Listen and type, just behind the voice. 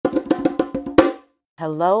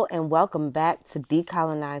Hello and welcome back to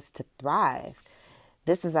Decolonize to Thrive.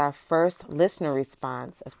 This is our first listener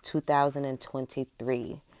response of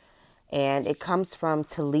 2023, and it comes from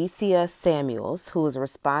Thelisia Samuels, who is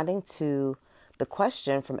responding to the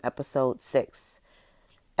question from episode 6.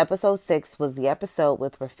 Episode 6 was the episode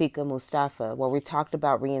with Rafika Mustafa, where we talked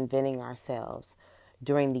about reinventing ourselves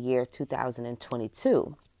during the year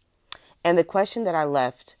 2022. And the question that I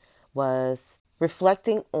left was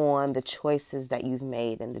reflecting on the choices that you've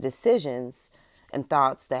made and the decisions and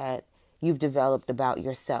thoughts that you've developed about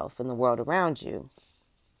yourself and the world around you.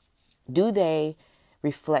 Do they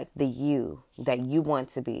reflect the you that you want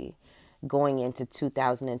to be going into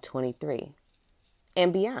 2023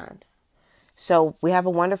 and beyond? So we have a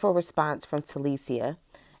wonderful response from Thelisia,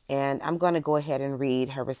 and I'm going to go ahead and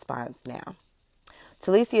read her response now.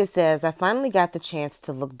 Thelisia says, I finally got the chance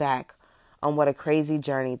to look back on what a crazy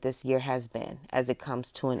journey this year has been as it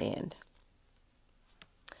comes to an end.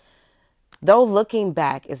 Though looking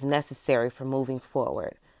back is necessary for moving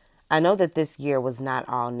forward, I know that this year was not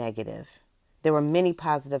all negative. There were many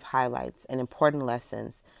positive highlights and important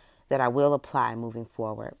lessons that I will apply moving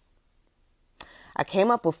forward. I came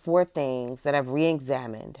up with 4 things that I've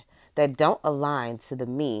re-examined that don't align to the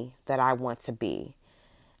me that I want to be,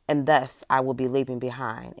 and thus I will be leaving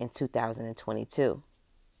behind in 2022.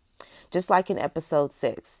 Just like in episode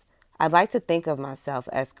 6, I'd like to think of myself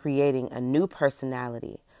as creating a new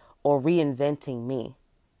personality or reinventing me.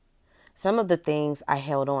 Some of the things I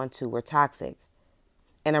held on to were toxic,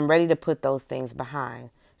 and I'm ready to put those things behind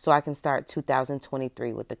so I can start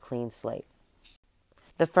 2023 with a clean slate.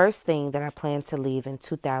 The first thing that I plan to leave in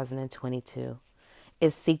 2022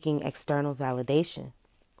 is seeking external validation.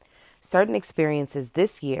 Certain experiences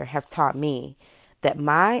this year have taught me that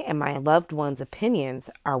my and my loved ones' opinions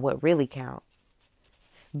are what really count.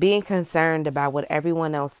 Being concerned about what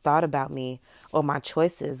everyone else thought about me or my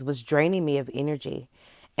choices was draining me of energy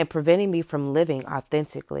and preventing me from living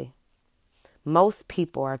authentically. Most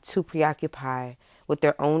people are too preoccupied with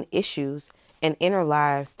their own issues and inner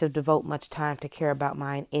lives to devote much time to care about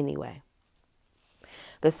mine anyway.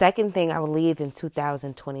 The second thing I will leave in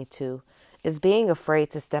 2022 is being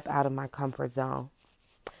afraid to step out of my comfort zone.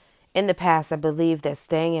 In the past, I believed that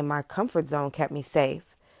staying in my comfort zone kept me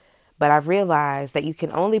safe, but I've realized that you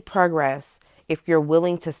can only progress if you're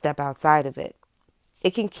willing to step outside of it.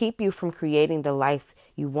 It can keep you from creating the life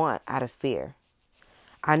you want out of fear.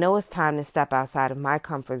 I know it's time to step outside of my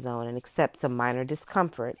comfort zone and accept some minor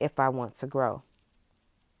discomfort if I want to grow.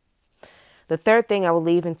 The third thing I will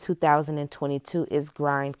leave in 2022 is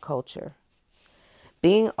grind culture.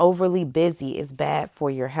 Being overly busy is bad for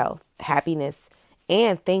your health, happiness,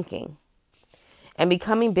 and thinking. And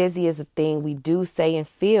becoming busy is a thing we do say and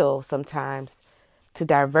feel sometimes to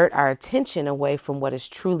divert our attention away from what is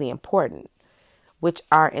truly important, which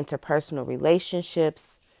are interpersonal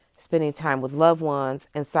relationships, spending time with loved ones,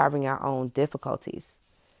 and solving our own difficulties.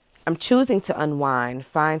 I'm choosing to unwind,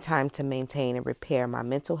 find time to maintain and repair my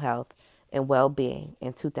mental health and well-being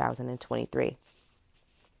in 2023.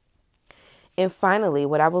 And finally,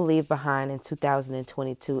 what I will leave behind in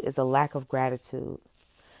 2022 is a lack of gratitude.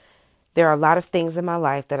 There are a lot of things in my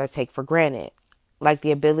life that I take for granted, like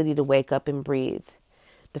the ability to wake up and breathe,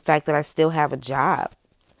 the fact that I still have a job,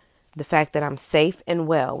 the fact that I'm safe and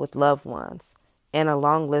well with loved ones, and a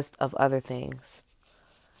long list of other things.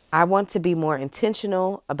 I want to be more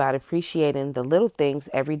intentional about appreciating the little things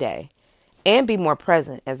every day and be more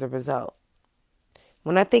present as a result.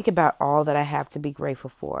 When I think about all that I have to be grateful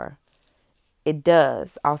for, it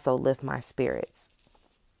does also lift my spirits.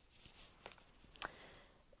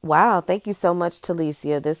 Wow, thank you so much,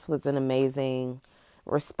 Thelisia. This was an amazing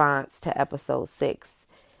response to episode 6.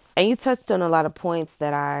 And you touched on a lot of points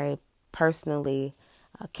that I personally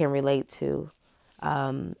can relate to.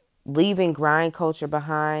 Leaving grind culture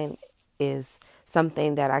behind is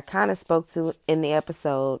something that I kind of spoke to in the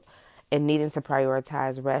episode, and needing to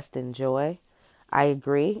prioritize rest and joy. I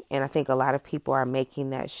agree. And I think a lot of people are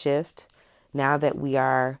making that shift now that we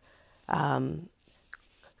are kind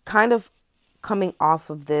of coming off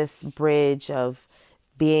of this bridge of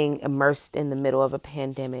being immersed in the middle of a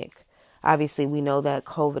pandemic. Obviously, we know that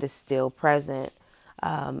COVID is still present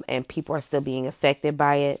and people are still being affected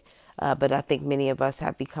by it. But I think many of us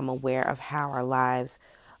have become aware of how our lives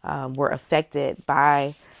were affected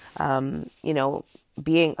by,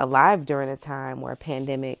 being alive during a time where a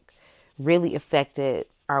pandemic really affected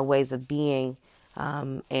our ways of being.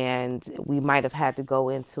 And we might have had to go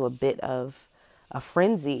into a bit of a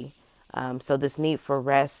frenzy. So this need for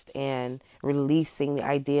rest and releasing the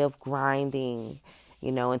idea of grinding,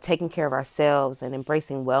 and taking care of ourselves and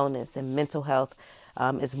embracing wellness and mental health.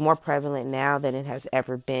 is more prevalent now than it has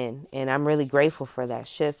ever been. And I'm really grateful for that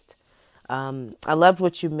shift. I loved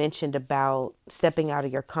what you mentioned about stepping out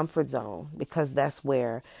of your comfort zone, because that's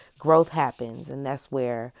where growth happens and that's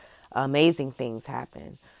where amazing things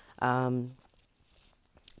happen. Um,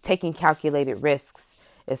 Taking calculated risks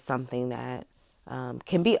is something that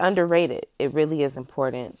can be underrated. It really is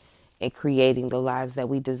important in creating the lives that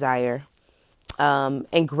we desire.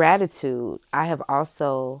 And gratitude, I have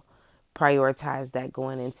also prioritized that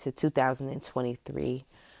going into 2023.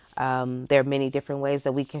 There are many different ways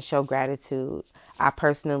that we can show gratitude. I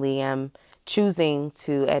personally am choosing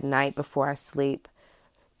to, at night before I sleep,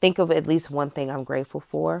 think of at least one thing I'm grateful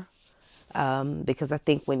for. Because I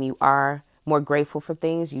think when you are more grateful for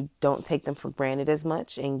things, you don't take them for granted as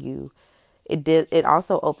much, and it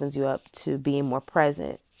also opens you up to being more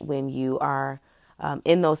present when you are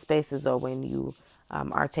in those spaces, or when you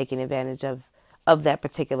are taking advantage of that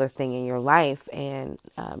particular thing in your life. And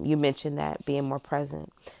you mentioned that, being more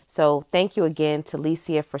present. So thank you again,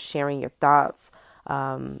 Thelisia, for sharing your thoughts.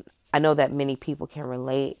 I know that many people can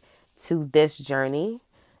relate to this journey.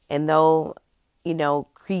 And though,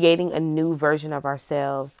 creating a new version of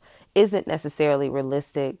ourselves isn't necessarily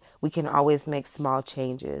realistic, we can always make small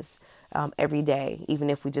changes every day, even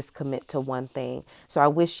if we just commit to one thing. So I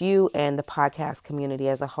wish you and the podcast community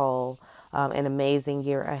as a whole an amazing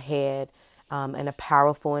year ahead, and a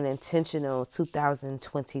powerful and intentional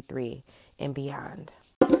 2023 and beyond.